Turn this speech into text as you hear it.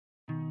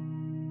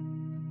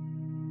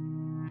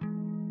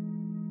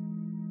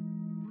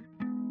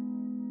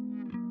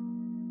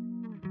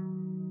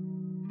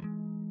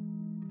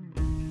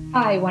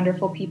Hi,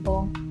 wonderful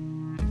people.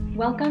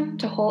 Welcome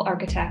to Whole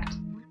Architect,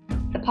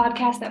 the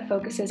podcast that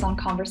focuses on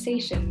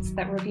conversations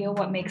that reveal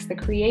what makes the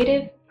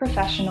creative,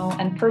 professional,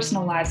 and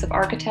personal lives of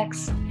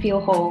architects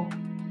feel whole.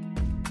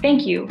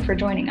 Thank you for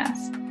joining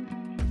us.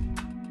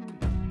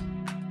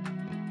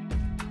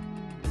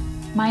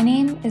 My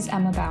name is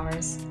Emma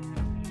Bowers.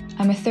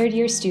 I'm a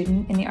third-year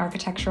student in the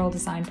architectural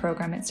design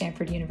program at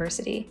Stanford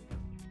University.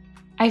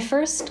 I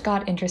first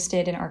got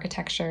interested in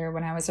architecture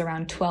when I was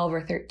around 12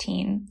 or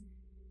 13.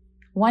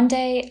 One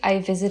day, I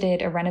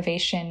visited a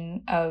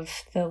renovation of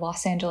the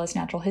Los Angeles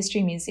Natural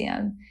History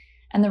Museum,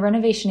 and the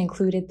renovation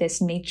included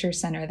this nature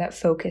center that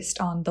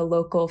focused on the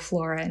local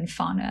flora and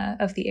fauna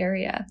of the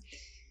area.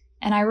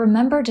 And I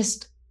remember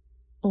just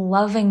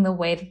loving the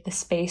way that the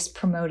space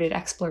promoted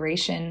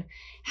exploration,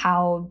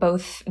 how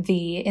both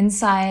the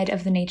inside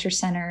of the nature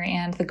center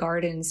and the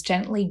gardens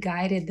gently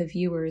guided the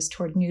viewers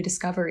toward new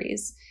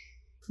discoveries.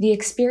 The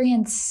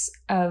experience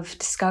of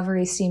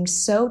discovery seemed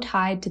so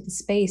tied to the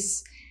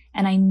space,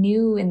 and I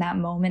knew in that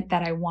moment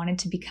that I wanted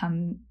to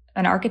become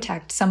an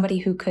architect, somebody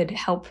who could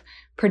help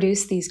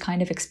produce these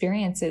kind of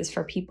experiences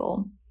for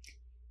people.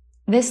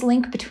 This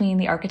link between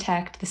the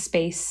architect, the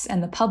space,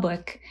 and the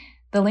public,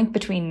 the link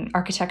between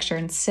architecture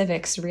and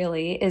civics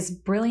really, is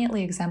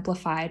brilliantly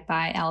exemplified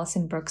by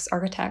Alison Brooks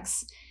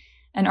Architects,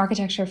 an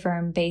architecture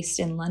firm based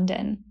in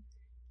London.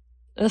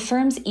 The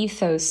firm's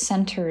ethos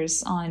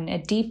centers on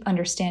a deep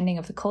understanding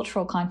of the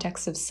cultural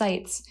context of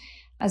sites,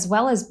 as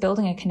well as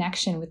building a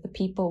connection with the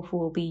people who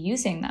will be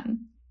using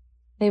them.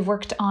 They've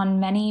worked on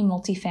many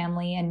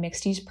multifamily and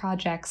mixed-use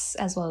projects,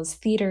 as well as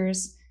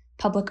theaters,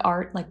 public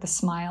art like the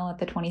Smile at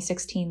the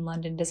 2016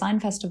 London Design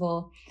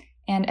Festival,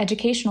 and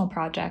educational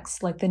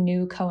projects like the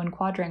new Cohen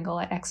Quadrangle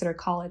at Exeter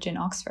College in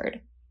Oxford.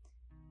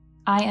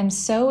 I am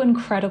so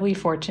incredibly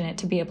fortunate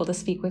to be able to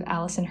speak with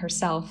Alison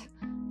herself,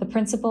 the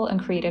principal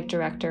and creative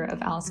director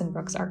of Alison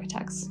Brooks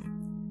Architects.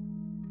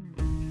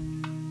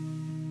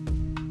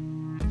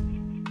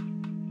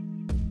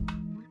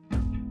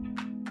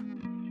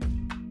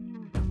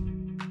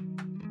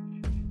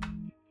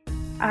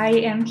 I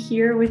am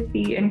here with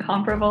the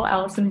incomparable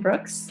Alison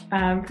Brooks,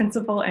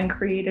 Principal and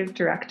Creative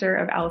Director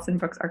of Alison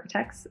Brooks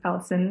Architects.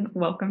 Alison,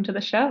 welcome to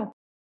the show.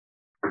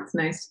 It's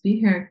nice to be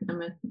here,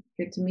 Emma.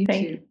 Good to meet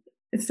you.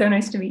 It's so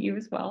nice to meet you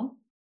as well.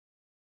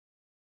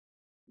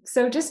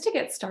 So just to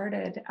get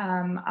started,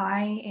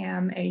 I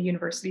am a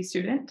university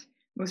student.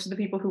 Most of the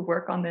people who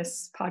work on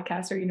this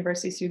podcast are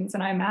university students,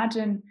 and I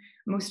imagine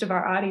most of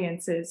our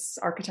audience is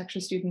architecture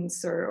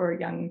students or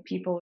young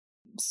people.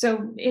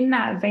 So in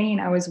that vein,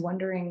 I was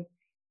wondering,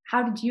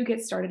 how did you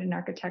get started in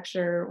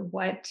architecture?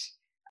 What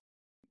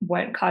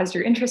caused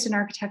your interest in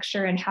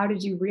architecture, and how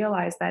did you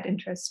realize that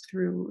interest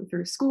through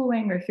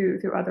schooling or through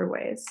other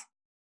ways?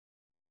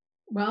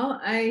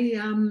 Well,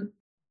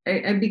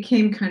 I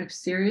became kind of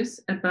serious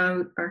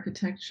about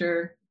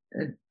architecture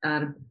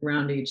at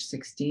around age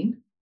 16.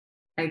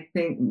 I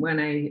think when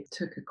I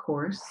took a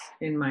course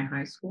in my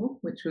high school,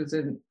 which was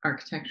an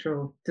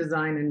architectural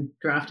design and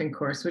drafting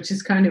course, which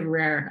is kind of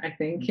rare, I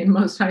think. In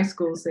most high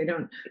schools, they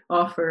don't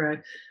offer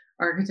an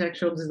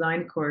architectural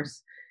design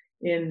course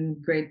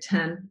in grade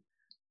 10.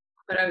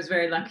 But I was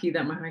very lucky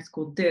that my high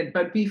school did.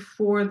 But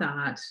before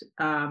that,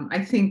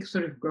 I think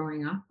sort of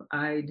growing up,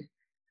 I'd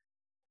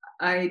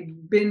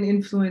been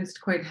influenced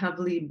quite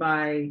heavily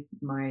by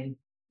my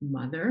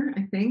mother,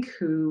 I think,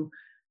 who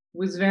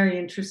was very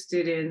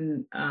interested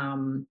in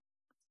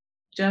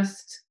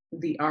just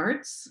the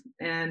arts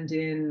and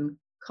in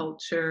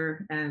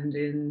culture and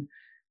in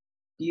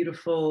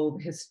beautiful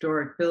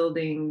historic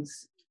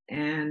buildings.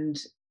 And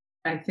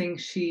I think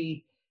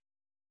she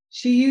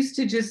used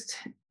to just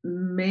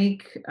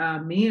make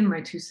me and my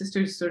two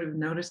sisters sort of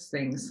notice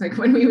things. Like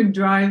when we would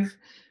drive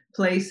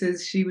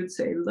places, she would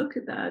say, "Look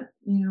at that,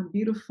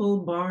 beautiful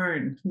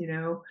barn,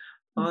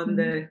 on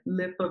the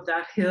lip of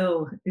that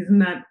hill. Isn't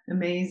that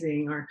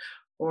amazing?"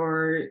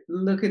 Or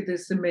look at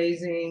this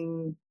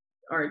amazing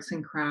arts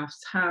and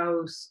crafts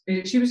house.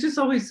 She was just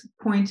always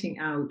pointing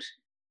out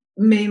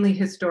mainly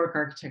historic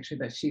architecture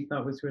that she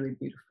thought was really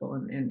beautiful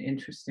and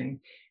interesting.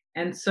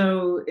 And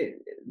so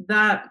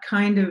that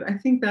kind of, I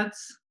think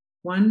that's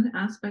one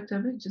aspect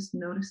of it, just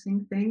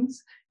noticing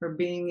things or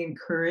being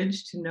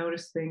encouraged to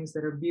notice things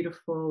that are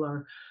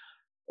beautiful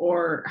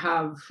or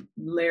have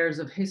layers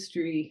of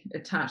history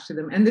attached to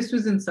them. And this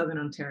was in Southern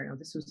Ontario.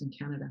 This was in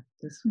Canada.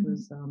 This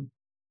was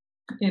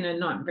in a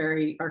not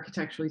very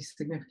architecturally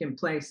significant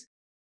place.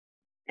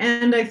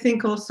 And I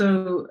think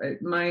also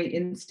my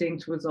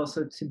instinct was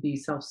also to be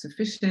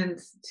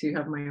self-sufficient, to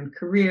have my own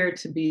career,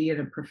 to be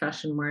in a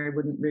profession where I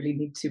wouldn't really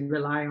need to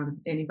rely on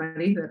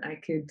anybody, that I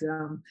could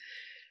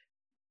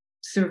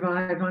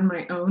survive on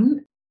my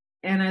own.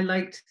 And I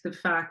liked the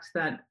fact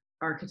that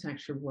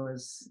architecture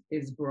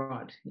is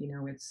broad.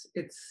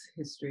 It's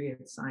history,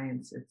 it's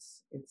science,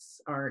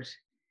 it's art.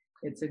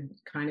 It's a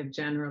kind of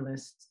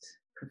generalist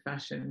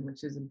profession,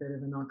 which is a bit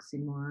of an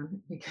oxymoron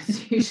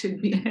because you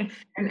should be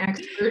an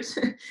expert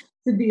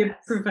to be a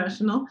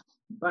professional,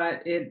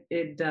 but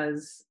it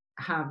does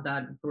have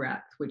that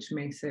breadth, which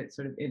makes it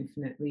sort of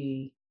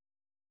infinitely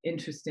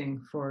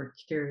interesting for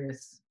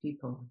curious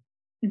people.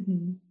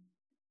 Mhm.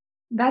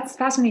 That's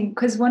fascinating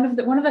because one of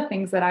the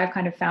things that I've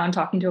kind of found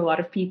talking to a lot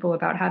of people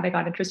about how they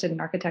got interested in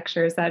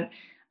architecture is that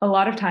a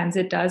lot of times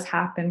it does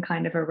happen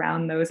kind of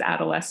around those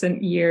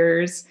adolescent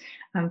years,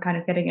 kind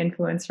of getting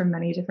influence from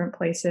many different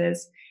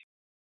places.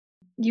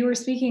 You were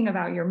speaking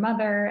about your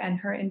mother and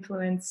her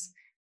influence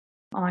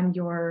on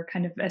your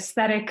kind of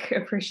aesthetic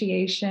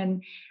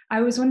appreciation.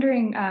 I was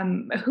wondering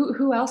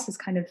who else has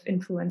kind of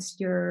influenced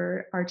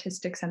your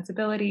artistic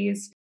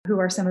sensibilities? Who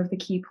are some of the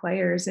key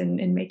players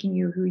in making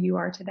you who you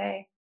are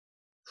today?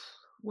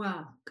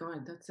 Wow,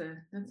 God, that's a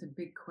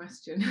big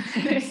question.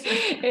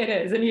 It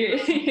is, and you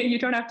you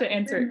don't have to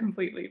answer it Been-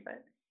 completely,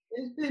 but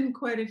there's been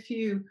quite a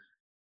few.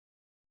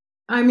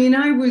 I mean,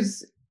 I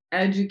was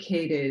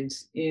educated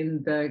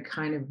in the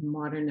kind of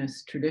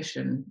modernist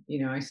tradition.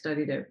 I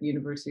studied at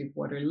University of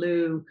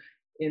Waterloo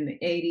in the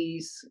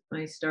 80s.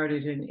 I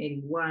started in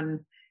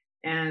 81.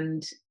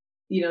 And,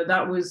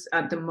 that was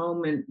at the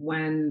moment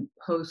when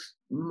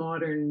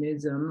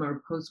postmodernism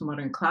or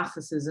postmodern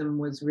classicism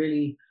was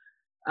really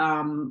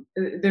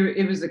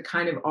it was a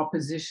kind of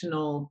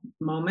oppositional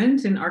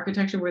moment in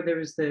architecture where there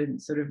was the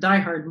sort of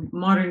diehard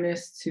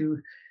modernists who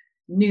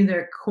knew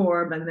their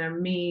Corb and their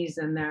Mies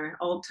and their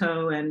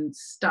Alto and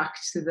stuck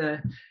to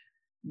the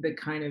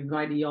kind of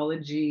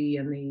ideology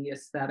and the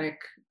aesthetic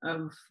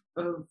of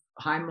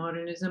high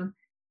modernism.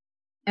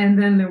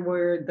 And then there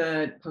were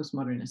the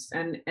postmodernists.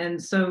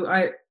 And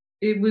so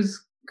it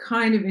was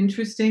kind of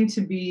interesting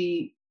to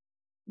be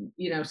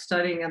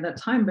studying at that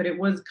time, but it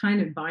was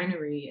kind of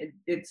binary.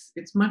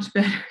 It's much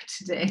better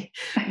today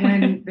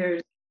when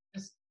there's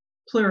just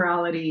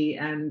plurality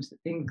and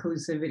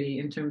inclusivity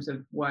in terms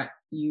of what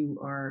you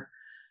are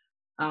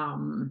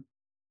um,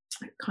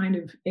 kind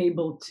of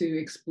able to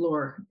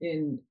explore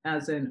in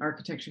as an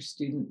architecture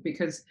student,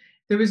 because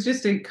there was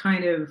just a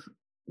kind of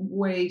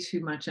way too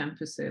much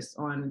emphasis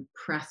on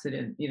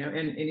precedent,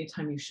 and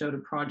anytime you showed a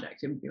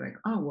project, it would be like,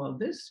 oh, well,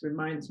 this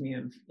reminds me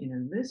of,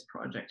 this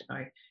project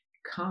by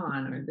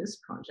Kahn or this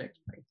project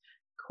by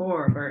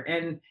Korb,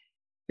 and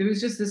there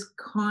was just this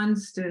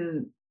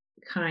constant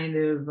kind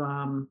of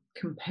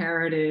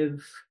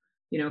comparative,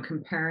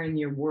 comparing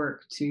your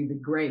work to the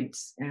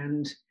greats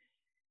and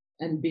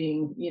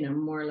being,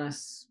 more or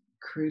less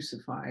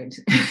crucified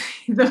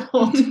the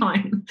whole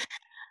time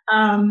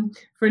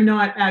for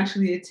not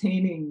actually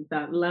attaining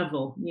that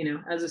level,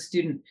 as a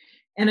student.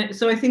 And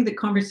so I think the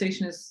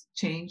conversation has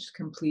changed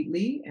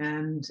completely.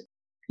 And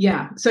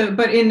yeah, so,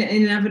 but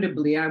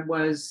inevitably, I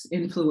was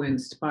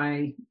influenced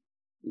by,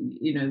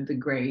 the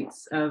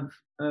greats of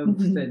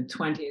Mhm. the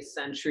 20th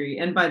century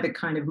and by the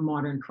kind of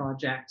modern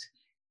project.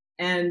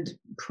 And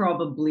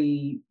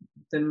probably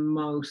the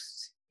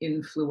most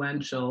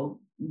influential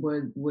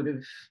would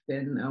have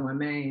been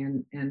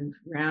OMA and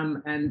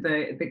RAM, and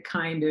the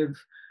kind of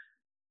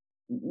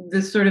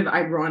this sort of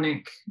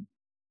ironic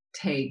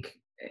take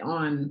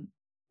on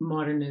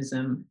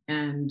modernism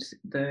and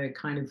the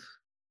kind of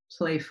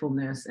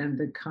playfulness and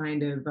the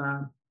kind of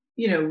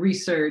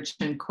research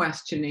and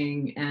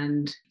questioning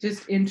and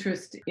just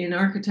interest in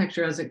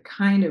architecture as a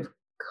kind of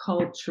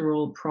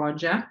cultural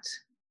project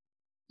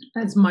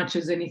as much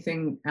as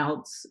anything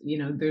else.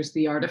 There's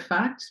the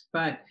artifact,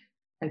 but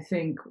I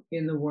think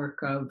in the work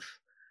of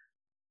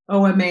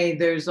OMA,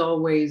 there's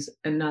always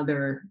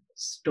another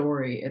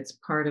story. It's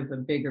part of a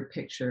bigger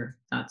picture.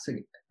 That's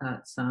a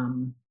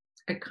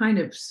kind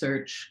of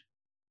search,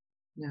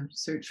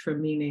 search for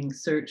meaning,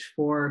 search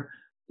for,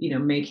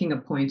 making a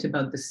point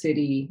about the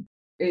city.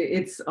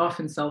 It's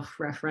often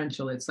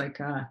self-referential. It's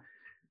like a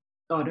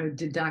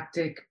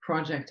autodidactic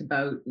project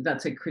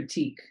that's a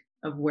critique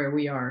of where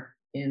we are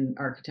in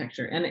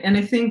architecture. And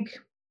I think,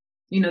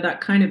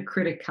 that kind of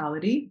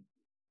criticality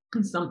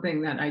is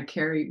something that I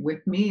carry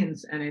with me.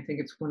 And I think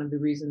it's one of the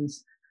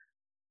reasons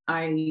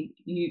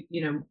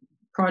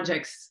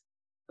projects,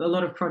 a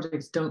lot of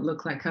projects don't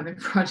look like other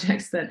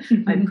projects that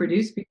I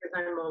produce, because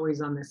I'm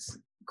always on this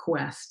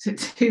quest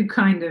to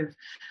kind of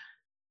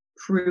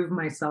prove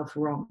myself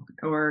wrong,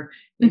 or,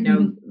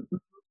 move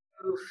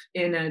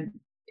in a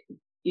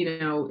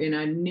in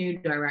a new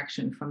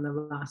direction from the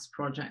last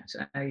project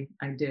I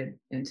did,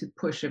 and to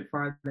push it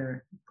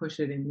farther, push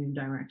it in new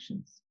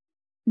directions.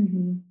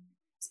 Mhm.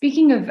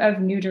 Speaking of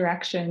new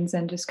directions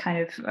and just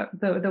kind of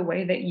the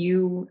way that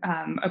you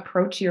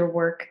approach your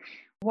work,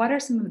 what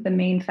are some of the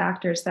main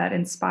factors that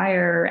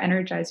inspire or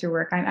energize your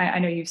work? I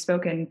know you've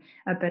spoken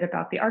a bit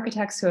about the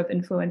architects who have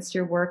influenced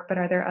your work, but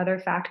are there other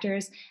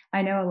factors?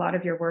 I know a lot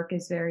of your work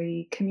is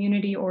very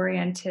community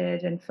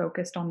oriented and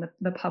focused on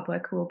the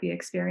public who will be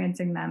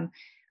experiencing them.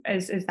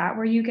 Is that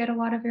where you get a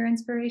lot of your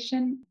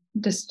inspiration?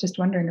 Just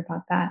wondering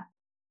about that.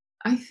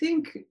 I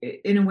think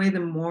in a way, the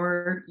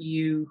more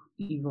you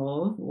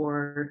evolve,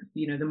 or,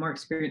 the more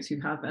experience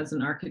you have as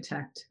an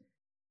architect,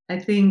 I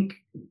think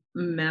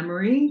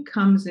memory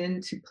comes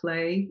into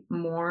play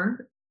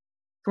more.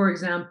 For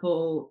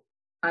example,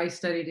 I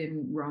studied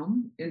in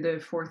Rome in the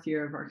fourth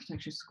year of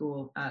architecture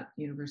school at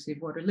University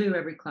of Waterloo.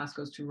 Every class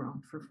goes to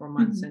Rome for 4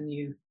 months, Mhm. and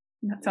you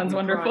That do sounds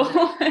your wonderful.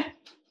 project.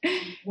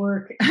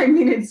 work. I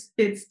mean,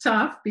 it's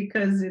tough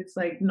because it's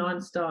like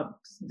nonstop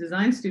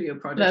design studio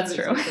projects. That's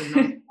true. It's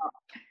also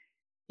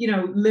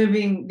nonstop,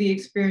 living the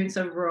experience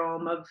of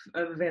Rome,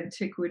 of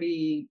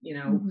antiquity,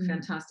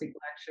 fantastic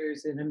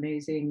lectures and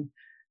amazing,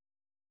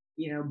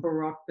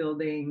 Baroque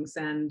buildings,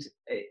 and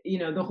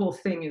the whole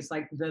thing is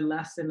like the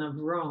lesson of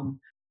Rome,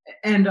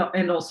 and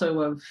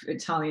also of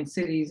Italian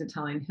cities,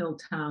 Italian hill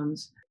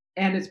towns,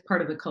 and it's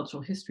part of the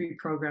cultural history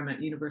program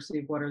at University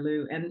of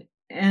Waterloo,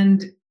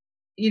 and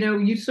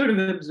you sort of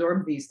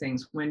absorb these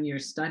things when you're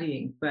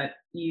studying, but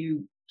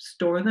you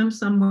store them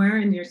somewhere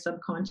in your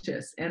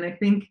subconscious, and I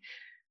think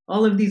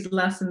all of these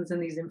lessons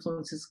and these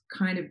influences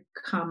kind of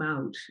come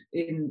out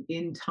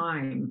in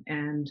time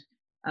and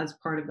as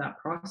part of that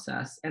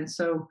process. And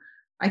so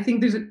I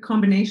think there's a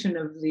combination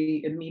of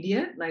the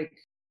immediate, like,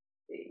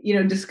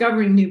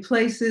 discovering new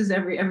places.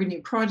 Every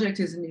new project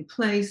is a new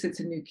place, it's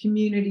a new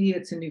community,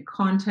 it's a new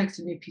context,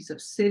 a new piece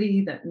of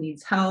city that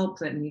needs help,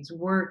 that needs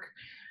work.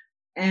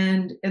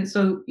 And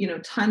so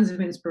tons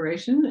of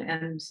inspiration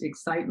and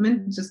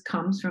excitement just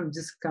comes from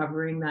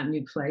discovering that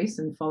new place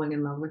and falling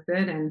in love with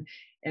it,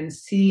 and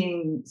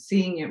seeing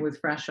it with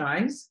fresh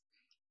eyes.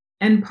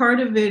 And part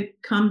of it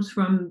comes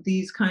from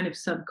these kind of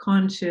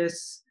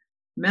subconscious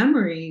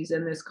memories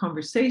and this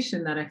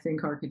conversation that I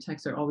think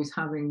architects are always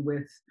having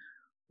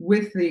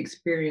with the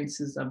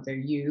experiences of their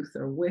youth,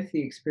 or with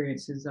the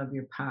experiences of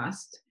your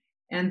past,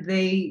 and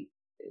they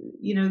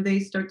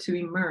start to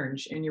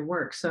emerge in your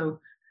work. So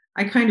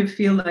I kind of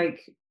feel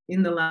like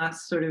in the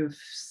last sort of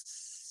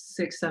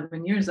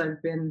 6-7 years,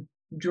 I've been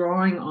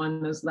drawing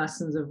on those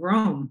lessons of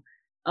Rome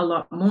a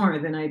lot more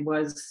than I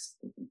was,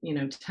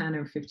 10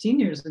 or 15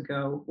 years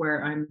ago,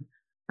 where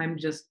I'm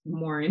just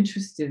more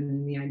interested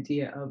in the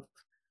idea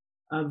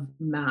of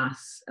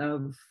mass,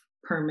 of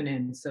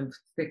permanence, of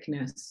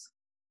thickness,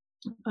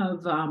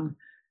 of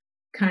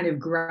kind of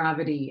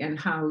gravity, and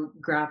how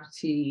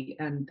gravity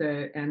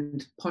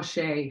and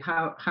poche,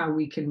 how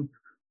we can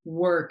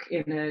work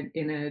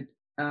in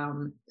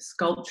a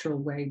sculptural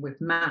way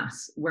with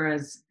mass.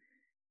 Whereas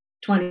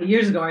 20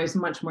 years ago, I was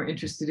much more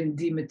interested in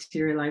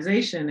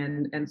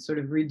dematerialization and sort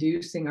of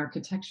reducing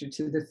architecture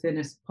to the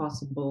thinnest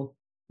possible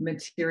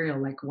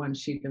material, like one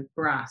sheet of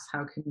brass.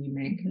 How can you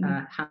make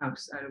a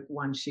house out of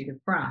one sheet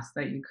of brass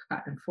that you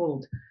cut and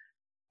fold?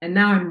 And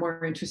now I'm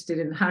more interested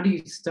in how do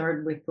you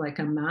start with like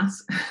a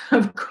mass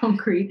of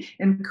concrete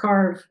and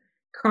carve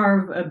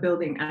a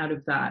building out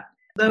of that.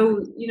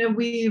 So,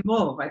 we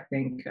evolve, I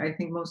think. I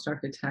think most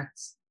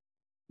architects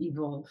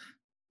evolve.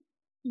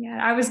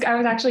 Yeah, I was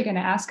actually going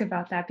to ask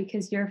about that,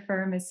 because your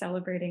firm is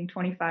celebrating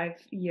 25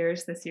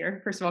 years this year.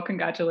 First of all,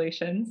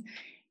 congratulations.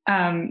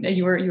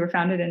 You were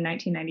founded in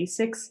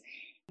 1996.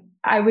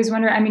 I was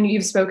wondering, I mean,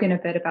 you've spoken a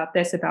bit about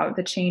this, about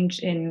the change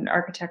in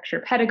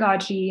architecture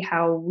pedagogy,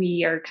 how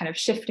we are kind of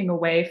shifting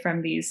away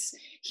from these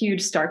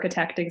huge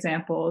Starchitect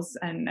examples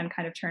and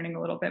kind of turning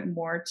a little bit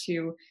more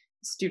to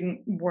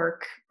student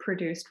work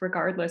produced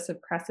regardless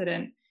of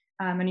precedent.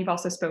 And you've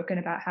also spoken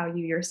about how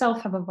you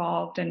yourself have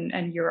evolved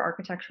and your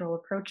architectural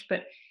approach.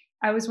 But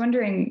I was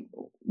wondering,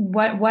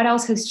 what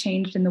else has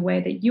changed in the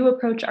way that you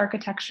approach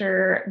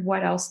architecture?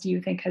 What else do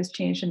you think has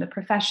changed in the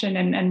profession?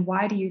 And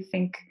why do you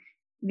think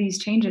these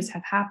changes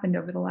have happened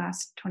over the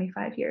last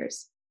 25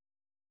 years?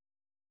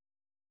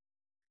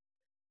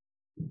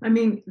 I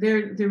mean,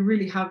 there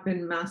really have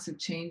been massive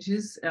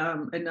changes.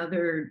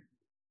 Another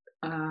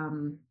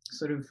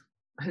sort of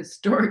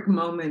historic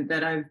moment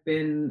that I've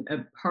been a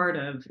part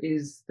of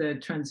is the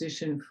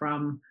transition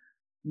from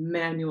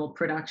manual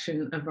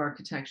production of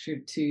architecture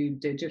to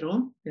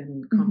digital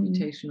and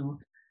computational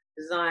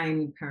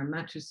design,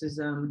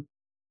 parametricism.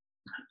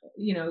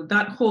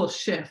 That whole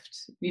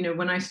shift.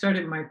 When I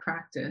started my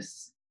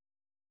practice,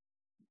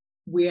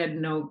 we had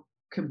no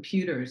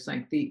computers.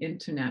 Like, the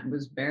internet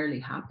was barely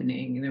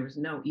happening, and there was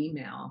no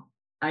email.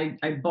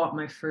 I bought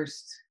my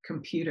first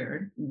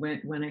computer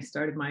when I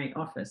started my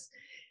office.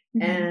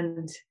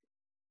 And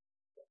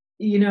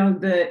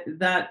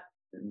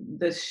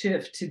the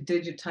shift to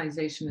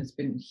digitization has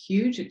been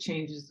huge. It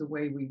changes the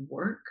way we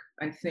work.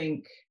 I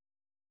think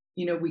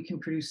we can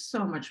produce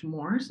so much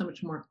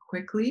more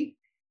quickly.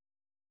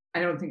 I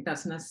don't think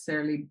that's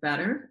necessarily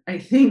better. I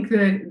think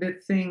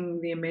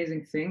the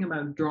amazing thing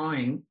about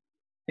drawing,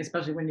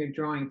 especially when you're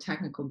drawing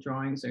technical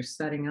drawings or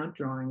setting out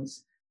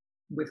drawings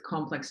with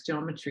complex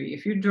geometry,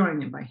 if you're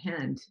drawing it by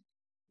hand,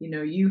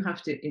 you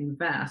have to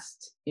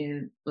invest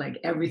in like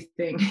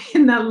everything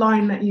in that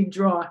line that you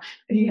draw.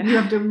 You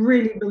have to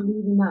really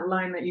believe in that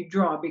line that you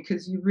draw,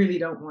 because you really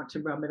don't want to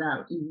rub it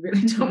out. You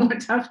really don't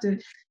want to have to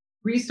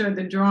restart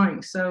the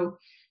drawing. So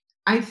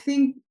I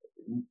think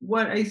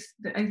I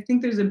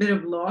think there's a bit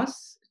of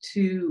loss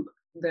to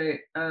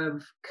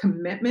of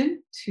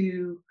commitment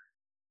to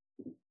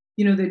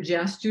the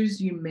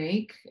gestures you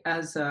make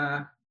as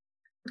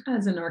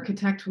an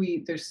architect.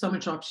 There's so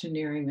much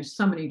optioneering, there's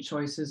so many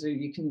choices, or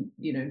you can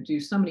do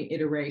so many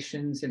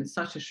iterations in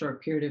such a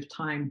short period of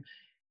time.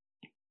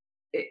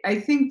 I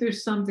think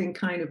there's something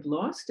kind of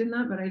lost in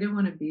that, but I don't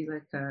want to be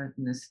like a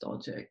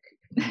nostalgic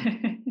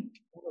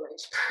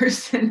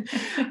person.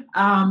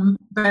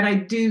 But I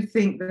do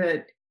think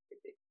that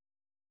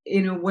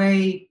in a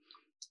way,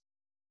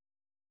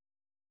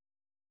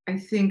 I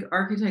think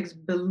architects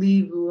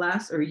believe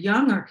less, or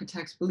young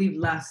architects believe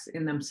less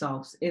in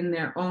themselves, in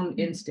their own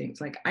instincts.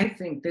 Like, I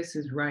think this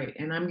is right,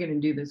 and I'm going to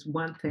do this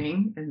one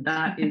thing, and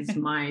that is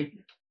my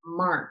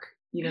mark.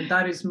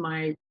 That is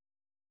my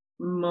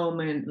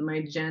moment,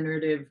 my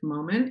generative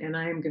moment, and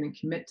I am going to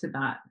commit to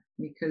that,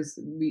 because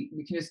we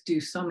can just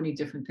do so many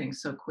different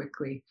things so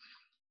quickly.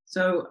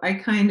 So I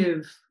kind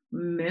of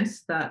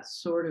miss that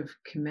sort of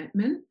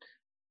commitment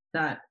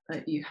that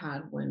you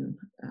had when,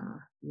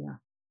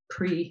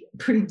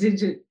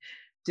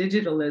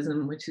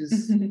 digitalism, which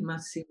is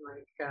must seem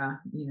like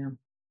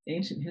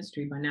ancient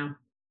history by now.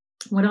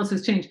 What else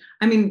has changed?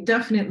 I mean,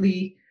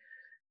 definitely,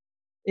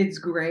 it's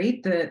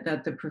great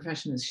that the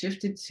profession has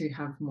shifted to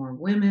have more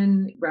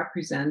women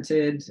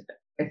represented.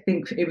 I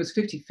think it was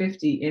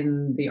 50-50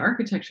 in the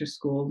architecture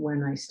school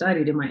when I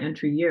studied in my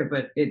entry year,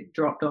 but it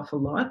dropped off a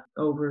lot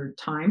over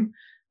time,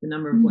 the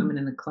number of women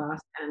in the class,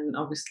 and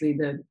obviously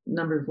the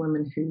number of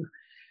women who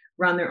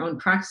run their own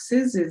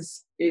practices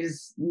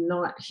is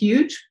not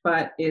huge,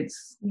 but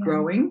it's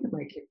growing.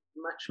 Like, it's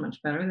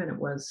much better than it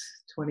was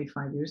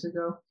 25 years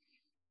ago.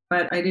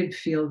 But I did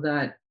feel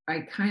that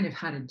I kind of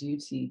had a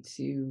duty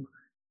to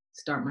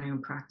start my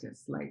own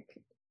practice. Like,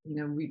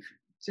 we've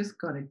just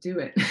got to do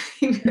it.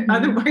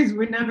 Otherwise,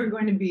 we're never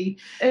going to be.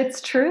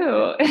 It's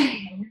true.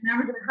 We're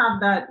never going to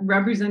have that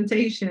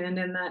representation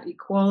and that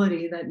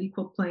equality, that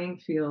equal playing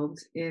field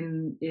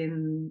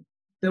in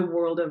the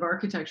world of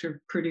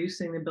architecture,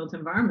 producing the built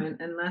environment,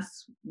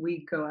 unless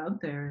we go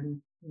out there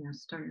and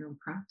start your own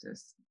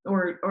practice,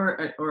 or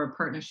a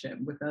partnership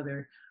with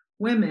other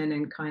women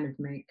and kind of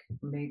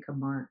make a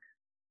mark.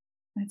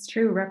 That's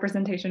true.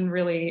 Representation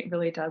really,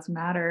 really does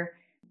matter.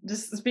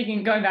 Just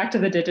going back to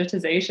the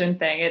digitization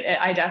thing,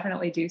 I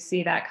definitely do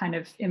see that kind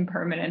of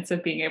impermanence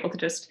of being able to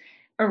just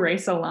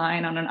erase a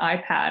line on an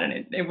iPad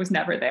and it was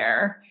never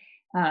there.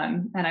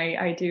 And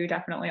I do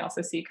definitely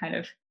also see kind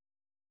of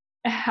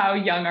how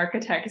young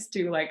architects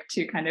do like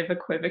to kind of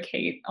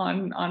equivocate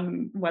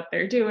on what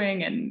they're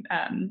doing.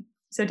 And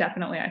so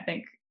definitely, I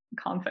think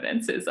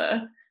confidence is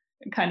a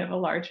kind of a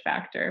large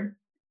factor.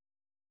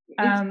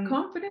 It's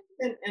confidence,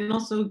 and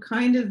also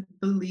kind of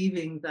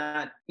believing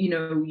that,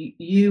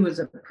 you as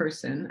a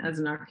person, as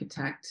an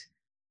architect,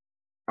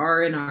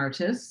 are an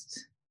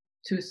artist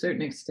to a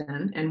certain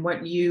extent, and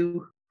what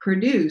you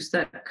produce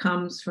that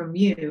comes from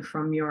you,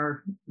 from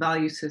your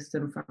value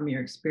system, from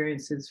your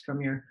experiences,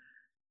 from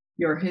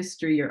your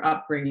history, your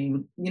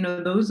upbringing,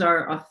 those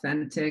are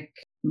authentic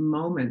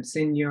moments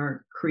in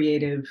your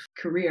creative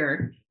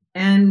career.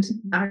 And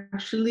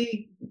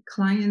actually,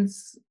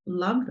 clients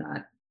love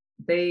that.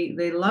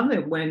 They love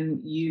it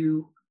when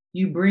you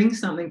bring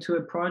something to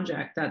a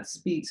project that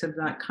speaks of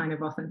that kind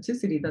of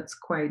authenticity that's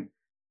quite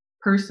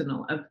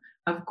personal.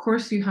 Of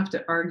course, you have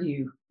to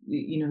argue,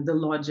 the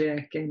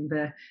logic and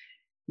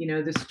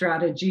the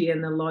strategy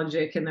and the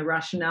logic and the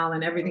rationale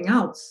and everything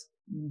else.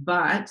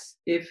 But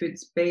if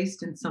it's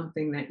based in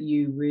something that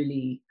you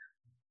really,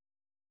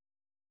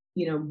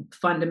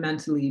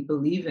 fundamentally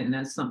believe in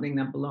as something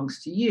that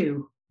belongs to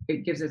you,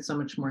 it gives it so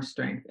much more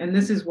strength. And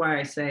this is why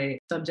I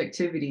say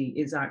subjectivity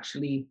is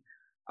actually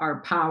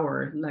our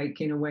power, like,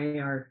 in a way,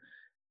 our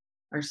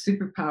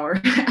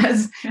superpower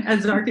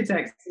as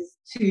architects, is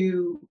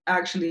to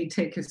actually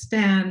take a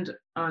stand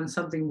on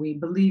something we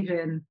believe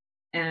in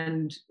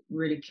and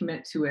really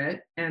commit to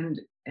it. And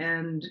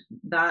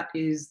that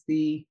is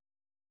the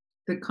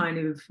kind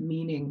of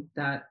meaning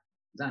that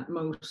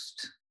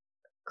most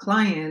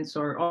clients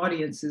or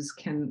audiences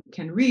can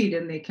read,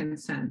 and they can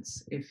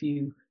sense if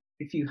you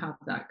have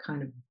that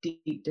kind of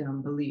deep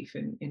down belief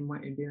in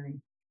what you're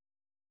doing.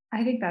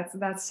 I think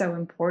that's so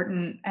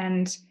important,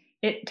 and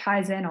it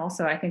ties in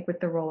also, I think, with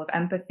the role of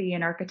empathy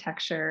in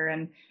architecture,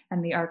 and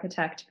the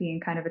architect being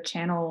kind of a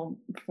channel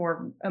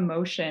for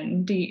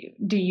emotion. Do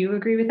you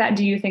agree with that?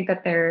 Do you think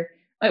that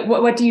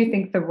what do you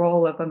think the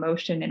role of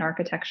emotion in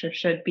architecture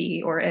should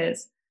be or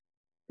is?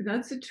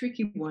 That's a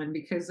tricky one,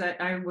 because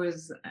I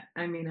was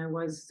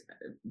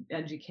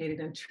educated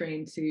and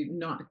trained to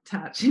not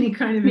attach any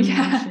kind of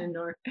emotion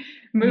or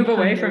move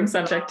away from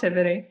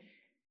subjectivity.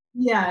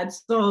 Yeah,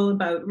 it's all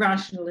about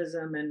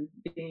rationalism and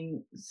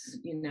being,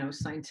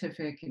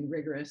 scientific and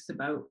rigorous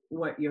about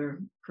what you're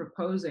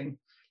proposing.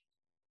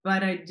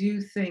 But I do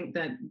think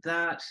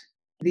that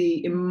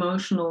the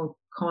emotional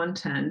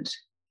content,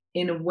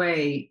 in a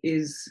way,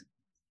 is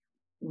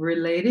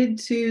related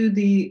to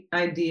the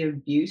idea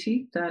of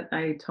beauty that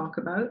I talk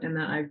about, and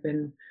that I've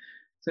been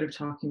sort of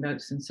talking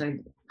about since I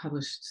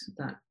published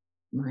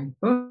my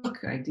book,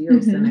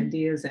 Ideals and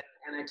Ideas,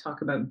 and I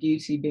talk about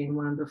beauty being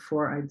one of the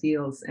 4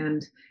 ideals.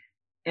 And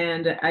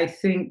I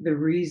think the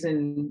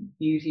reason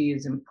beauty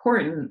is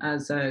important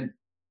as a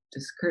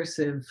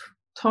discursive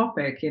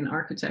topic in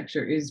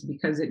architecture is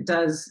because it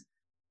does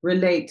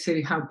relate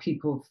to how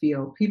people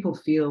feel. People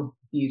feel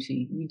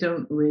beauty. You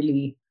don't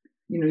really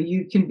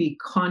you can be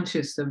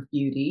conscious of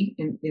beauty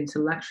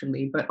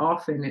intellectually, but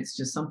often it's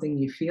just something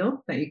you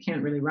feel that you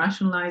can't really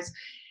rationalize.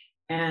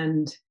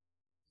 And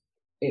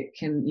it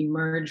can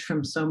emerge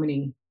from so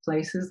many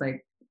places,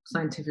 like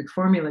scientific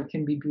formula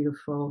can be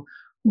beautiful,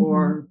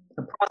 or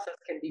a process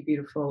can be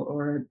beautiful,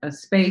 or a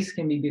space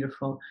can be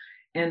beautiful.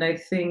 And I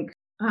think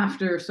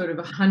after sort of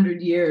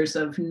 100 years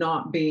of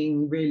not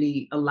being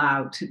really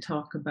allowed to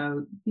talk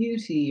about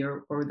beauty,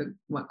 or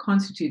what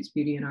constitutes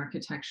beauty in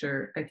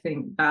architecture, I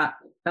think that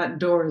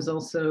door is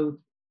also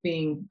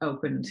being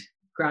opened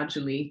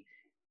gradually.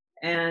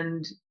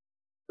 And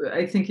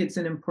I think it's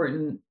an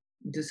important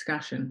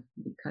discussion,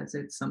 because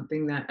it's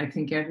something that I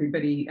think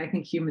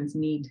humans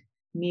need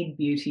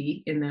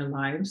beauty in their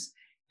lives.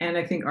 And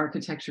I think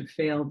architecture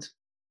failed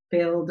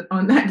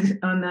on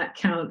that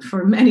count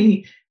for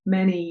many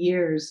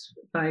years,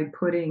 by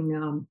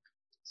putting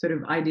sort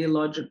of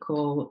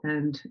ideological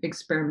and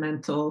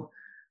experimental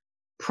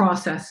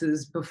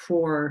processes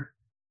before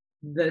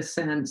the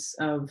sense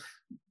of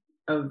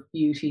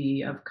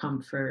beauty, of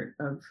comfort,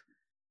 of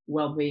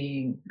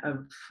well-being,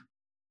 of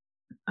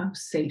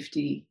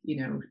safety,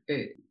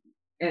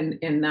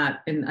 and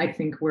I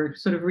think we're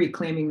sort of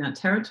reclaiming that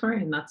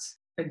territory, and that's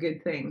a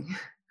good thing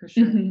for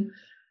sure. Mm-hmm.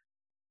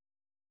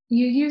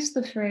 You use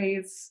the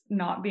phrase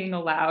not being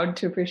allowed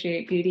to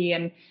appreciate beauty,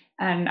 and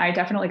I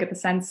definitely get the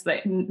sense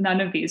that none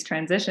of these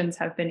transitions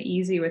have been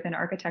easy within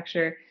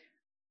architecture.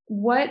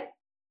 What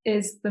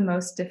is the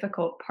most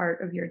difficult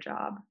part of your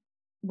job?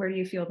 Where do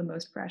you feel the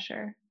most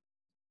pressure?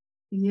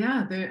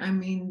 Yeah,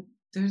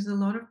 there's a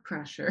lot of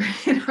pressure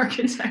in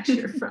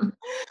architecture from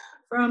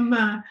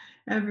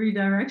every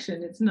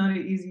direction. It's not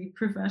an easy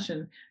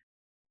profession.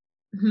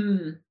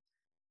 Hmm.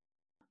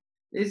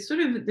 It's sort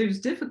of, there's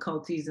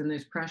difficulties and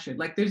there's pressure.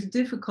 Like, there's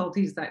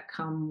difficulties that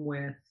come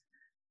with,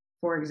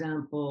 for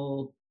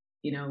example,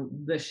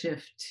 the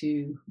shift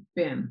to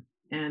BIM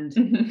and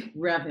Mhm.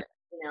 Revit,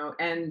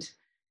 and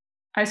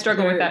I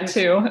struggle with that there's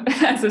too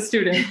as a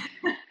student.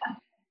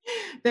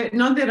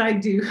 not that I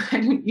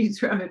don't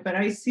use Revit, but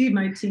I see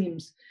my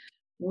teams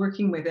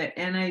working with it,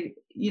 and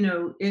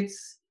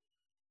it's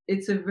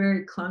a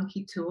very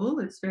clunky tool.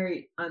 It's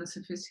very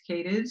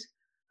unsophisticated.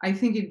 I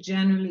think it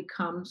generally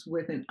comes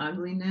with an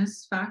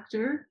ugliness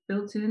factor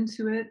built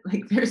into it.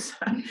 Like,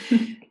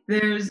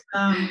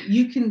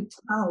 you can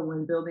tell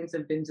when buildings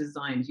have been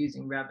designed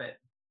using Revit.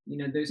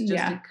 There's just a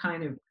Yeah.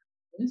 kind of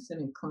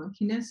and a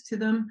clunkiness to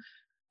them.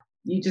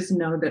 You just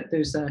know that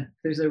there's a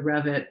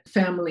Revit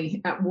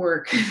family at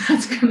work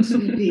that's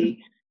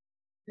completely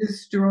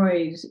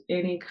destroyed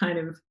any kind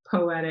of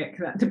poetic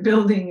that the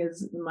building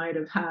might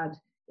have had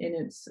in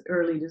its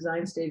early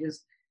design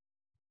stages.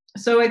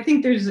 So I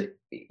think there's,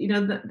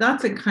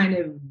 that's a kind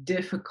of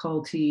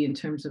difficulty in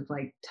terms of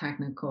like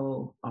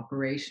technical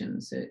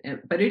operations.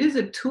 But it is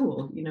a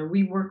tool.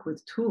 We work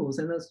with tools,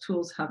 and those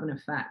tools have an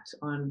effect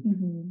on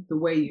Mhm. the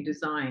way you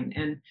design.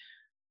 And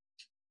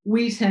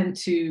we tend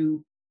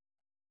to,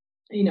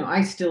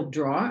 I still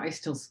draw, I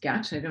still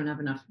sketch. I don't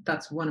have enough.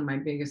 That's one of my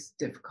biggest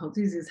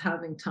difficulties, is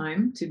having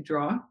time to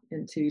draw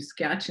and to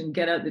sketch and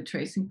get out the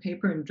tracing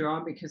paper and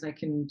draw, because I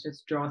can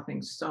just draw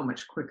things so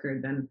much quicker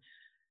than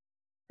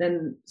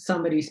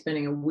somebody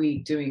spending a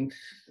week doing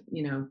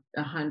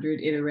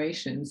 100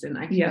 iterations, and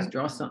I can Yeah. just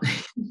draw something.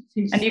 And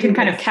you Just can do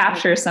kind of this.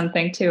 capture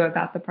something too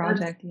about the That's,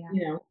 project.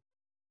 Yeah.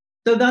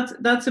 so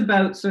that's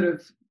about sort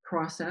of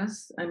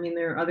process. I mean,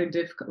 there are other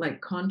difficult, like,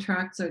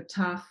 contracts are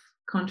tough.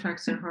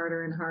 Contracts are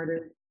harder and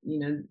harder.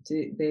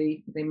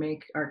 They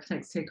make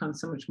architects take on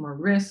so much more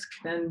risk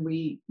than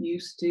we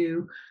used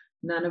to.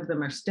 None of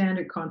them are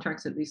standard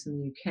contracts, at least in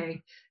the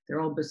UK.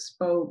 They're all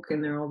bespoke,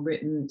 and they're all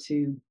written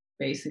to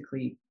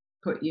basically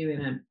put you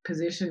in a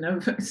position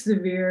of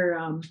severe,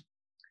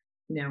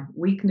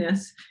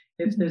 weakness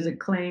if there's a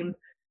claim.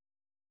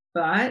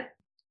 But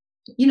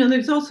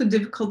there's also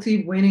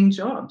difficulty winning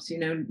jobs.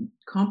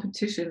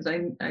 Competitions.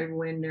 I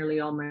win nearly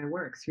all my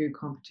work through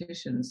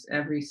competitions.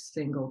 Every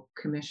single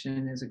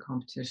commission is a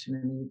competition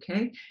in the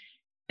UK.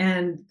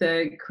 And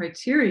the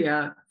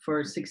criteria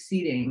for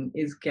succeeding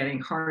is getting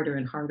harder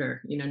and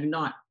harder.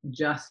 Not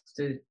just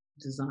the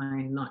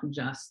design, not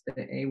just the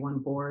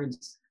A1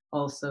 boards,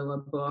 also a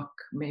book,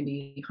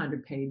 maybe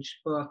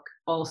 100-page book,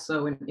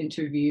 also an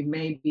interview,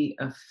 maybe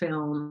a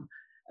film,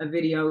 a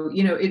video.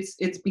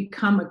 It's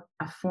become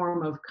a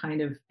form of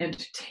kind of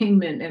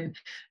entertainment and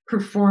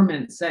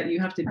performance, that you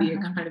have to be a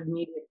kind of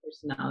media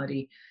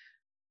personality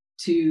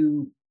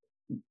to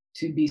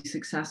be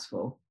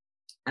successful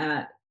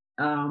at,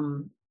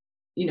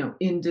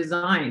 in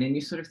design. And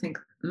you sort of think,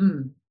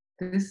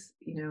 this,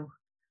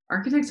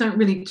 architects aren't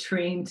really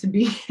trained to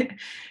be,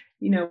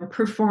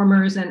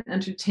 performers and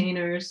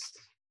entertainers.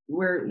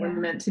 We're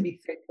meant to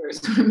be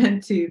thinkers. We're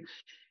meant to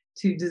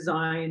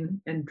design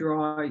and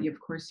draw. Of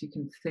course, you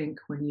can think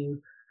when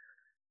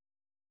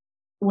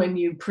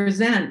you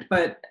present,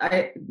 but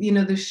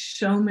the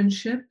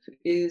showmanship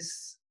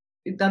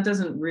that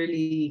doesn't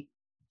really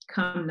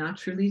come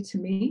naturally to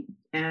me,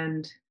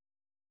 and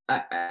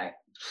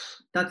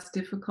that's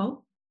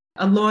difficult.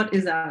 A lot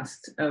is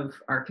asked of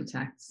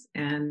architects,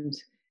 and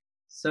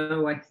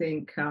So I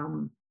think,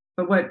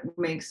 but what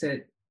makes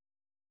it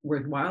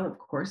worthwhile, of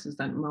course, is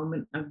that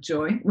moment of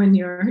joy when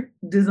you're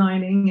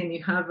designing and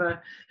you have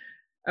a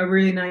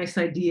really nice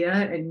idea,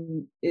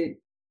 and it,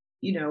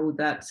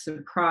 that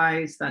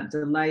surprise, that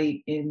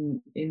delight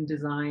in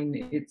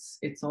design,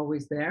 it's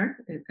always there,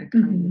 a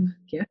kind of Mm-hmm.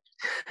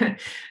 gift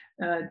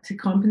to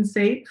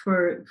compensate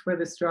for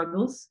the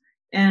struggles.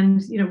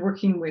 And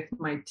working with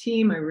my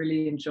team, I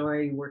really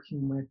enjoy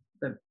working with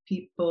the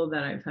people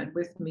that I've had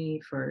with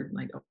me for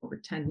like over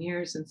 10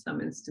 years in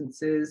some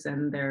instances,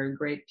 and they're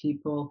great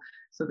people.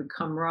 So the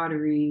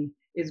camaraderie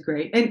is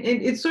great. And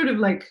it's sort of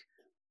like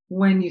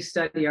when you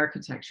study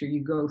architecture,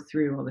 you go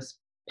through all this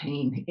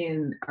pain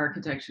in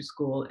architecture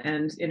school,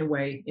 and in a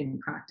way, in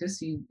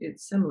practice,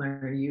 it's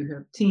similar. You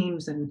have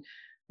teams, and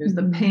there's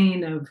the Mm-hmm.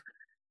 pain of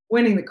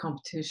winning the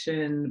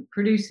competition,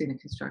 producing the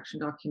construction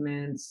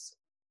documents,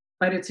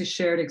 but it's a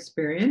shared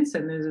experience,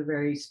 and there's a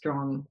very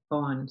strong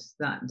bond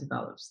that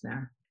develops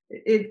there.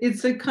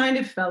 It's a kind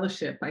of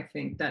fellowship, I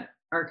think, that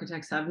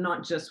architects have,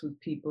 not just with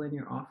people in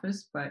your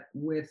office, but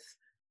with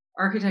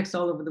architects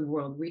all over the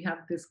world. We have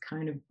this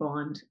kind of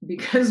bond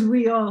because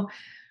we all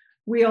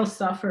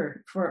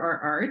suffer for our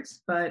art,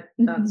 but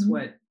that's Mm-hmm.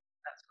 what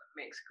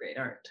makes great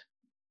art.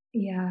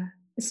 Yeah.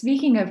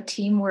 Speaking of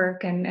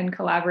teamwork and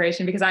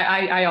collaboration, because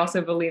I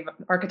also believe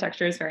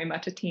architecture is very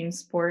much a team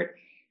sport.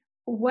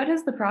 What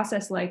is the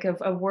process like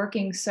of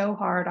working so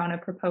hard on a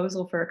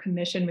proposal for a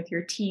commission with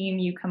your team?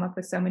 You come up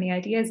with so many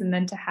ideas, and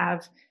then to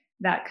have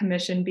that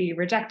commission be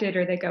rejected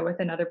or they go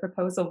with another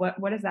proposal.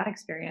 What is that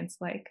experience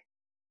like?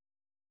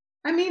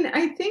 I mean,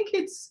 I think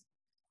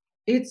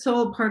it's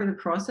all part of the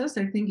process.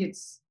 I think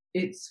it's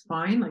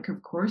fine. Like,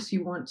 of course,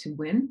 you want to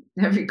win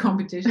every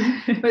competition,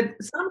 but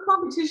some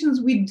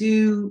competitions we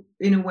do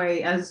in a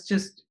way as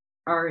just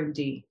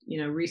R&D,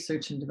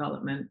 research and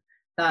development.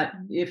 That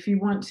if you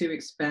want to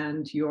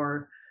expand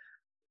your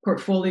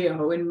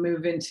portfolio and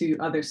move into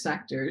other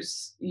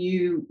sectors,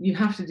 you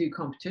have to do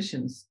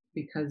competitions,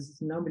 because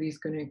nobody's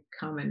going to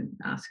come and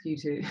ask you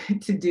to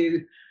to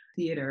do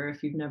theater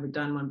if you've never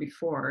done one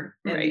before.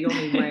 And Right. the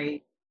only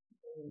way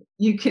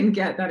you can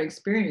get that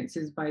experience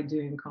is by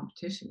doing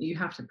competition. You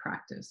have to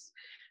practice.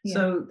 Yeah.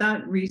 So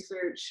that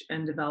research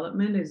and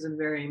development is a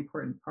very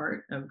important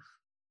part of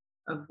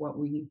what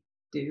we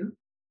do.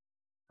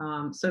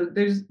 So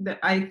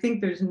I think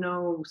there's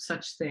no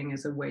such thing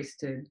as a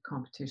wasted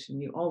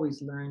competition. You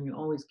always learn, you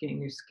always gain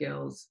new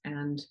skills,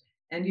 and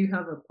you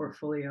have a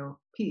portfolio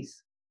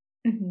piece.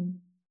 Mhm.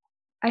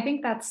 I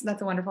think that's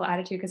a wonderful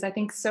attitude, because I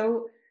think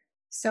so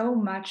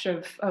much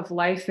of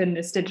life in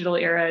this digital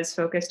era is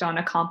focused on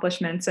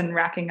accomplishments and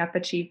racking up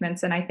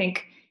achievements, and I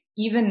think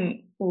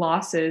even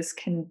losses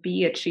can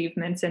be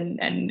achievements,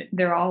 and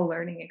they're all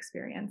learning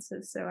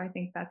experiences. So I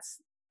think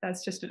that's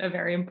just a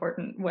very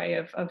important way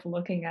of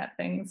looking at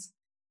things.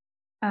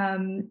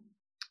 Um,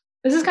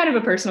 this is kind of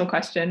a personal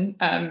question,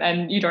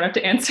 and you don't have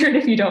to answer it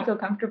if you don't feel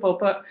comfortable.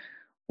 But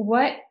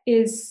what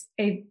is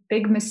a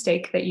big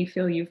mistake that you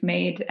feel you've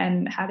made,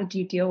 and how did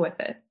you deal with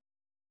it?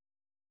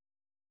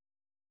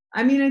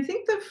 I mean, I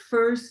think the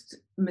first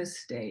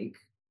mistake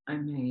I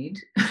made,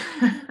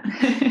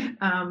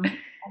 I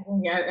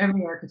think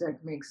every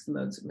architect makes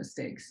loads of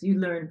mistakes. You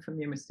learn from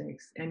your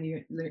mistakes, and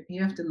you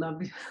have to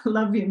love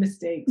love your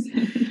mistakes.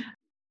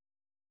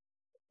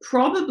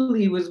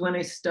 Probably was when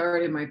I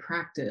started my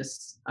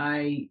practice.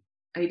 I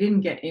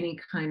didn't get any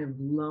kind of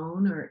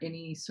loan, or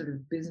any sort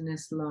of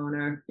business loan,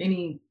 or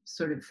any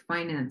sort of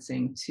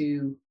financing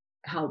to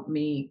help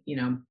me,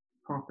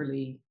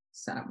 properly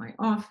set up my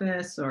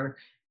office or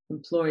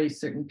employ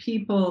certain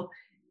people.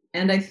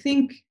 And I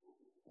think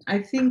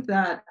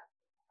that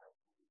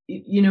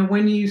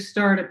when you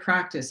start a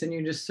practice and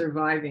you're just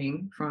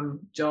surviving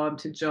from job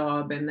to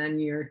job, and then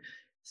you're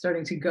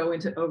starting to go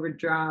into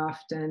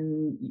overdraft,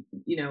 and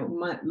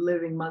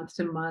living month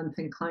to month,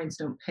 and clients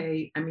don't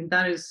pay, I mean,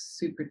 that is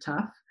super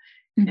tough.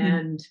 Mhm.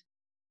 And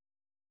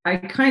I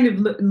kind of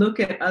look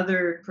at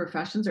other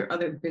professions or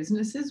other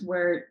businesses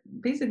where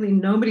basically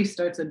nobody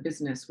starts a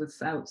business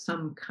without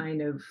some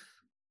kind of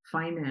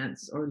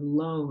finance or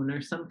loan,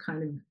 or some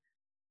kind of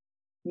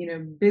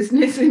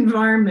business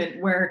environment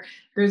where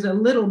there's a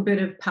little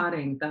bit of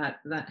padding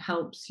that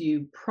helps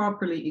you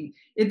properly.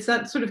 It's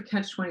that sort of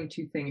catch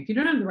 22 thing. If you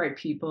don't have the right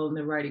people and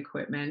the right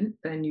equipment,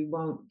 then you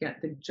won't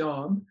get the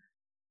job.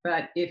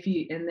 But if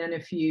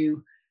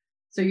you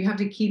so you have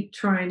to keep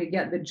trying to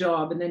get the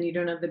job, and then you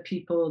don't have the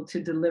people to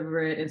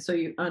deliver it, and so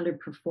you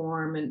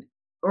underperform. And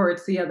or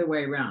it's the other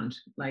way around,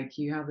 like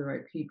you have the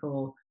right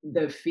people,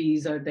 the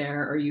fees are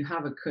there, or you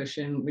have a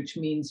cushion, which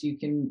means you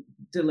can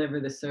deliver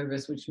the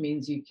service, which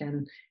means you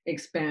can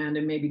expand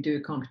and maybe do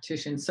a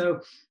competition. So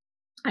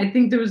I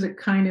think there was a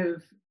kind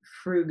of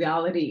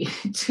frugality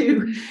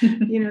to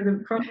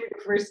the probably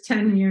the first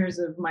 10 years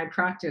of my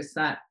practice,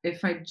 that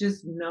if I'd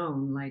just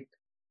known, like,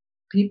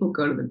 people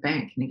go to the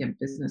bank and they get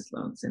business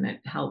loans, and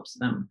it helps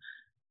them,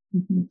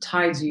 Mhm.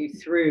 tides you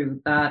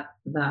through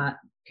that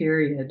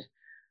period.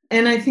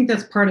 And I think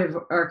that's part of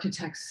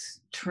architects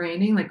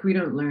training. Like, we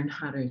don't learn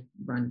how to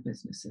run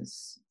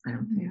businesses, I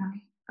don't think, Yeah.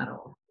 at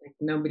all.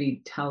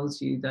 nobody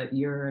tells you that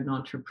you're an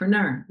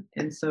entrepreneur.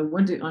 And so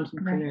what do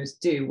entrepreneurs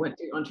do? What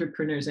do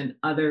entrepreneurs in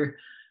other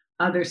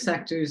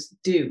sectors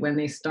do when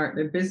they start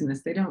their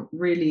business? They don't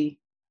really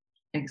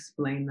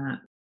explain that.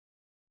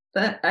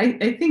 But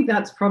I think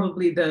that's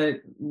probably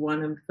the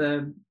one of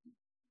the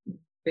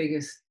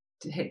biggest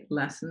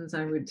lessons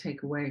I would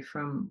take away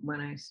from when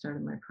I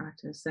started my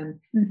practice. And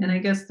I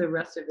guess the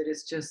rest of it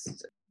is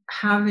just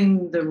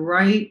having the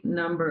right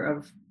number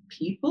of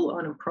people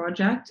on a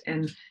project,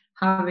 and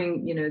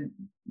having,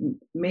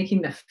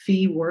 making the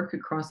fee work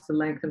across the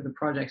length of the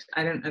project.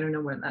 I don't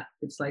know what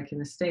it's like in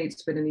the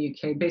States, but in the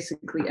UK,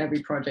 basically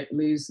every project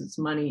loses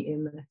money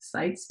in the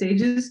site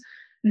stages,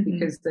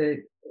 because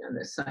the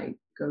site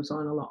goes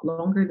on a lot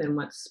longer than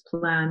what's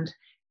planned.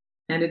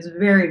 And it's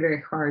very,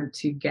 very hard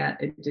to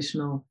get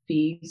additional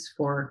fees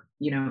for,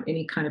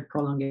 any kind of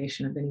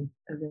prolongation of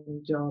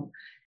any job.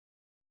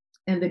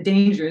 And the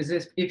danger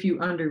is if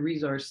you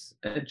under-resource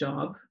a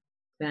job,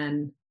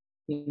 then,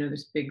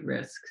 there's big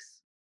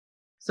risks.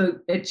 So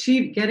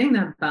getting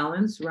that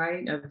balance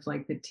right of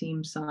like the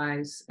team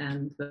size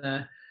and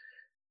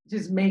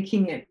just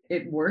making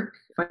it work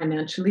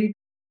financially.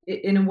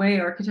 In a way,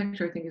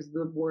 architecture, I think, is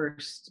the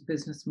worst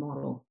business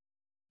model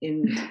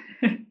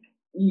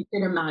you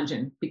can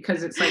imagine,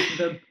 because it's like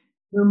the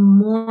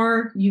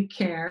more you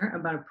care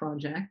about a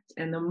project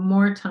and the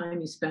more time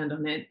you spend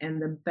on it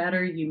and the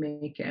better you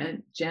make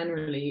it,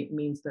 generally it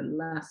means the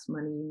less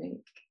money you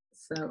make.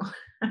 So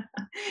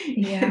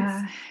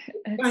yeah,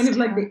 it's kind of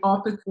like the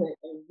opposite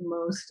of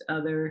most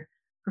other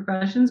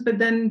professions. But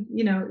then,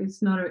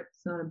 it's not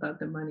about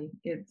the money.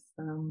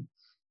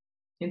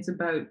 It's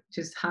about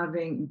just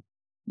having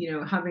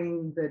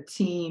the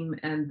team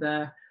and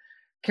the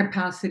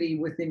capacity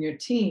within your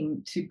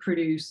team to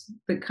produce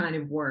the kind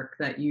of work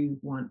that you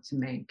want to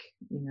make.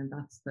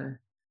 That's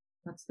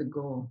the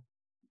goal.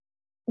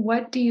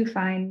 What do you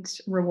find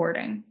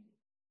rewarding?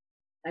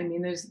 I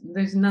mean,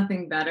 there's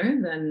nothing better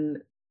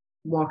than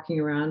walking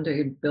around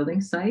a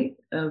building site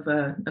of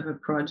a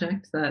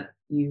project that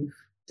you've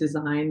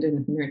designed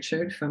and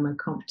nurtured, from a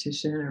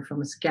competition or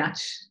from a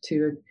sketch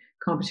to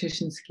a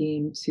competition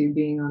scheme to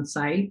being on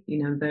site.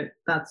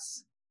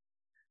 That's,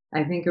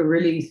 I think, a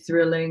really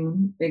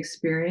thrilling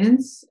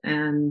experience.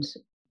 And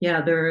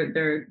yeah, there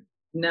are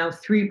now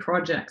 3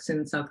 projects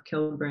in South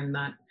Kilburn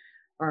that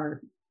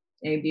are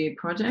ABA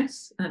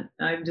projects that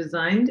I've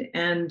designed,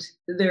 and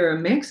they're a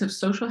mix of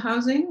social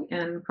housing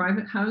and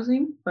private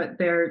housing, but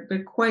they're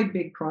quite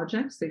big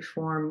projects. They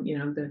form,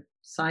 the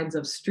sides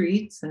of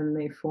streets, and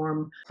they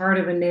form part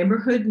of a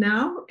neighborhood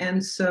now.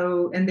 And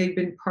they've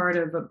been part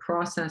of a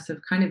process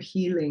of kind of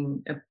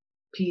healing a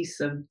piece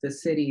of the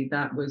city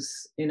that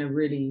was in a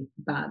really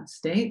bad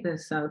state, the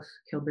South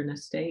Kilburn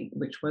estate,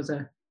 which was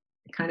a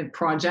kind of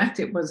project.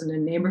 It wasn't a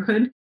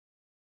neighborhood.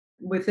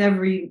 With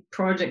every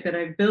project that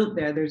I've built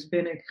there, there's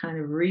been a kind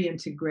of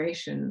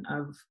reintegration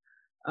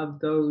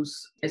of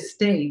those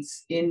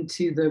estates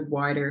into the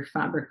wider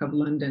fabric of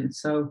London.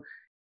 So,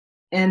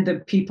 and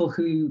the people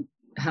who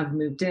have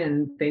moved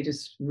in, they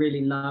just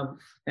really love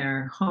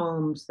their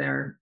homes.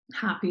 They're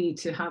happy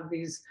to have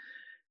these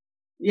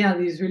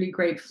really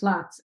great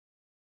flats.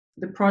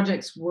 The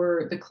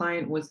the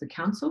client was the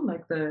council,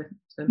 like the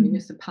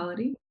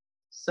municipality.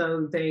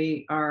 So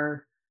they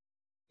are,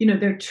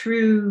 they're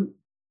true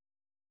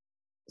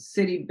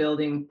city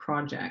building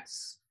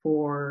projects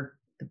for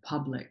the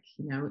public.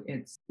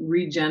 It's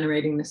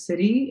regenerating the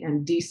city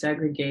and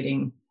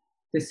desegregating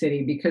the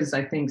city, because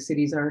I think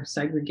cities are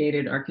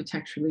segregated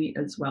architecturally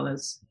as well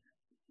as,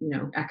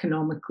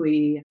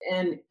 economically.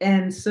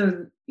 And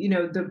so,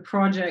 the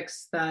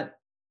projects that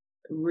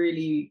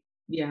really,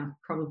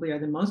 probably are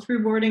the most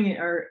rewarding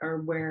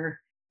are where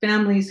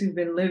families who've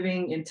been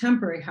living in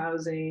temporary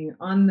housing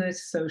on the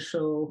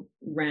social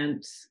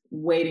rent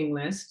waiting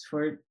list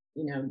for,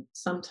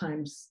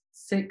 sometimes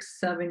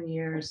 6-7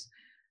 years,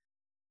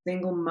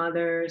 single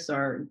mothers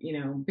or,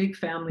 big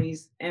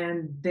families,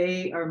 and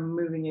they are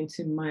moving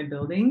into my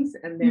buildings,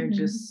 and they're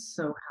just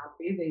so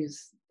happy. They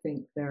just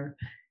think they're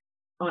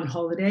on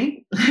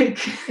holiday. Like,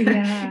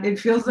 it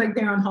feels like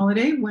they're on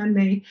holiday when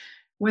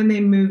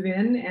they move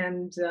in,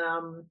 and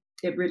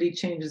it really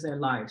changes their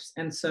lives.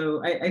 And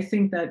so I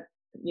think that,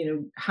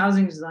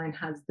 housing design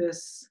has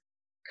this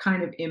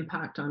kind of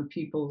impact on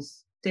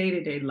people's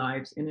day-to-day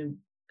lives in a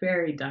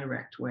very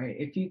direct way.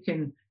 If you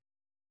can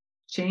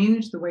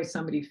change the way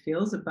somebody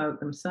feels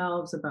about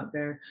themselves, about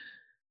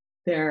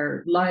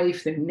their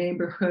life, their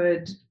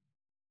neighborhood,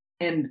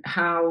 and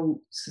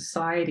how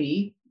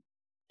society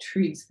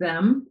treats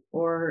them,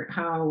 or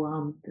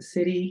how the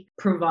city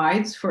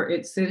provides for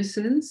its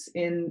citizens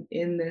in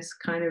this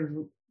kind of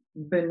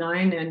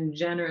benign and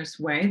generous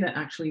way that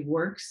actually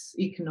works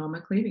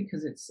economically,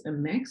 because it's a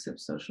mix of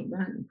social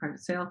rent and private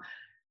sale.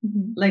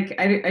 Like,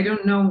 I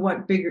don't know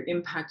what bigger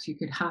impact you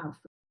could have.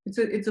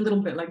 It's a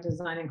little bit like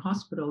designing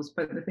hospitals,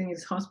 but the thing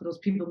is, hospitals,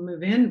 people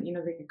move in,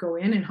 they go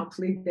in and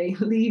hopefully they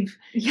leave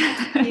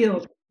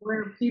healed.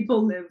 Where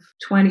people live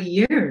 20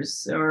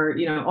 years, or,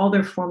 all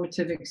their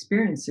formative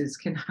experiences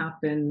can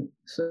happen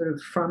sort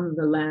of from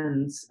the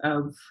lens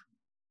of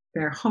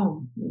their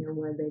home,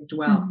 where they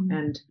dwell.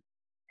 Mhm.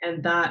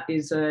 And that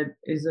is a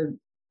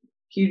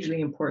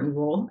hugely important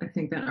role, I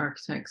think, that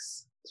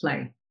architects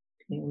play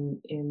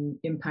in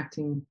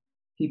impacting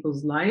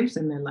people's lives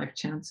and their life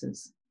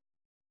chances.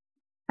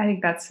 I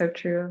think that's so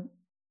true.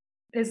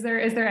 Is there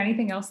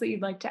anything else that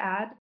you'd like to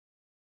add?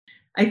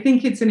 I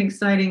think it's an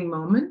exciting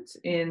moment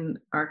in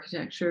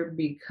architecture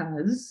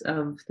because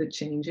of the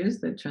changes,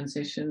 the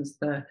transitions,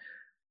 the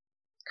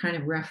kind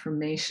of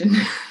reformation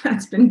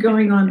that's been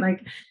going on,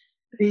 like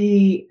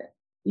the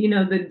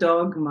the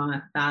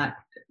dogma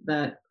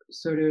that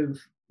sort of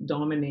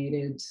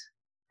dominated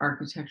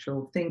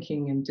architectural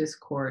thinking and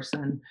discourse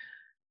and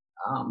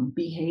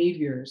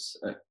behaviors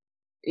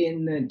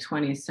in the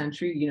 20th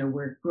century.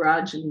 We're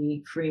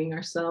gradually freeing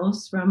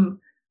ourselves from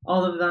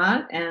all of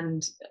that,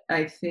 and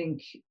I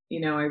think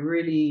I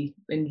really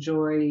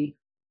enjoy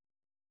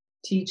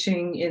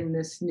teaching in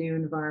this new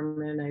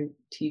environment. I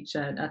teach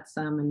at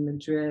SAM in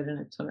Madrid, and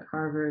I've taught at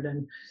Harvard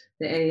and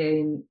the AA,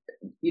 and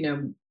you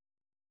know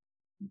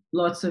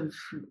lots of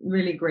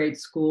really great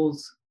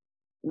schools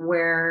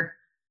where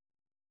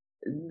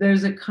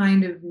there's a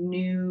kind of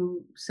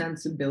new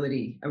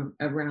sensibility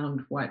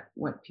around what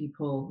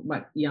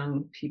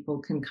young people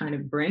can kind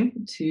of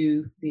bring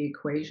to the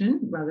equation,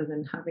 rather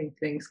than having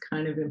things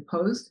kind of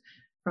imposed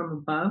from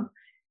above.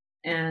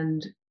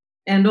 And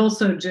and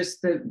also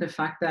just the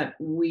fact that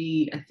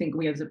I think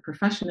we as a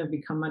profession have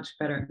become much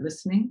better at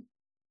listening,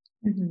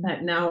 Mhm.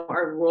 that now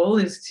our role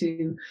is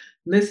to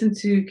listen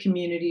to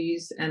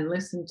communities and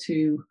listen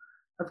to,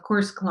 of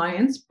course,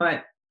 clients,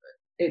 but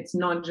it's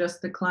not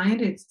just the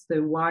client, it's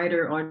the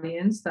wider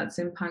audience that's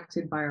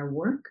impacted by our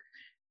work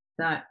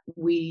that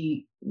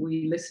we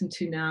listen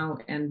to now,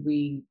 and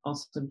we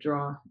also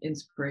draw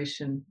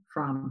inspiration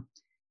from.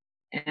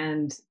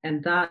 And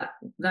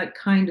that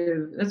kind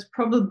of, that's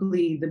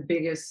probably the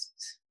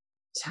biggest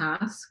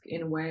task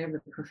in a way of the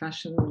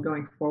profession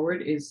going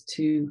forward, is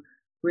to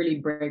really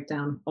break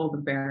down all the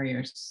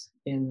barriers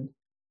in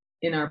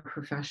our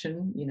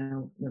profession,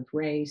 of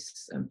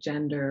race, of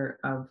gender,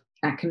 of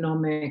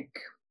economic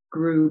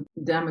group,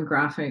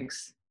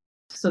 demographics,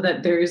 so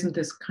that there isn't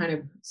this kind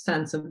of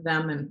sense of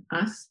them and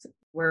us.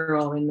 We're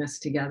all in this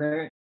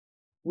together.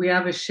 We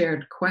have a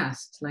shared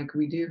quest, like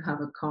we do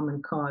have a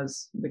common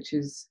cause, which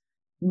is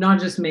not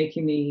just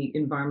making the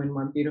environment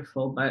more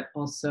beautiful, but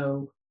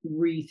also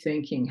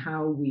rethinking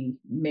how we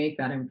make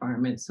that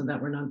environment so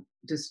that we're not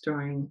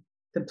destroying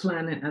the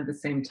planet at the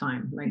same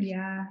time. Like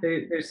Yeah.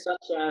 there's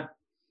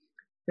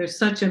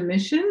such a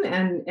mission,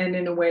 and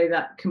in a way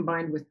that,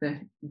 combined with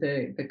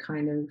the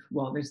kind of,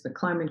 well, there's the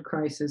climate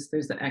crisis,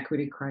 there's the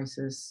equity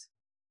crisis,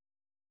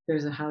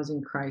 there's a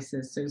housing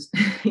crisis, there's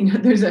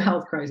there's a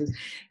health crisis,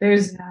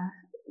 there's Yeah.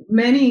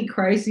 many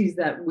crises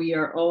that we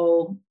are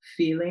all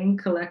feeling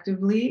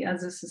collectively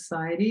as a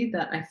society,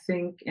 that I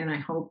think and I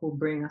hope will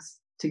bring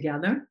us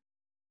together,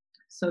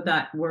 so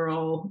that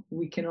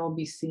we can all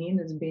be seen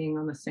as being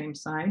on the same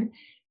side.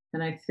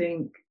 And I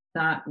think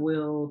that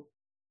will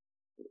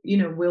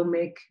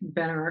make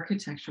better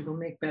architecture, will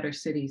make better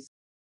cities.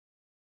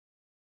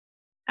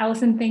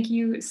 Alison, thank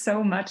you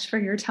so much for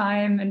your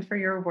time and for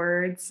your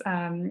words.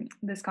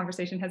 This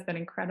conversation has been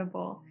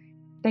incredible.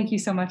 Thank you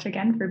so much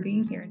again for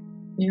being here.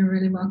 You're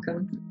really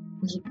welcome.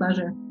 It was a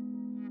pleasure.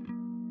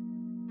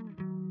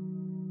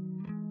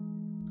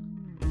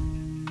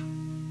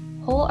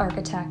 Whole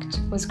Architect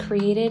was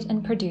created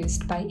and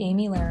produced by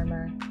Amy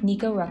Larimer,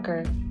 Nico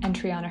Rucker, and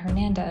Triana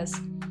Hernandez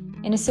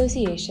in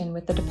association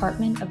with the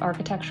Department of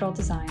Architectural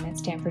Design at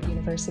Stanford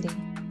University.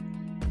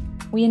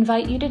 We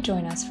invite you to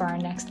join us for our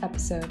next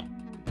episode,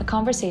 a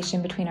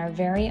conversation between our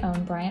very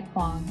own Bryant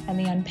Huang and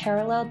the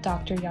unparalleled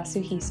Dr.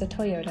 Yasuhisa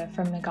Toyota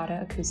from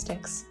Nagata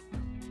Acoustics.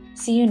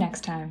 See you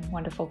next time,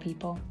 wonderful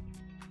people.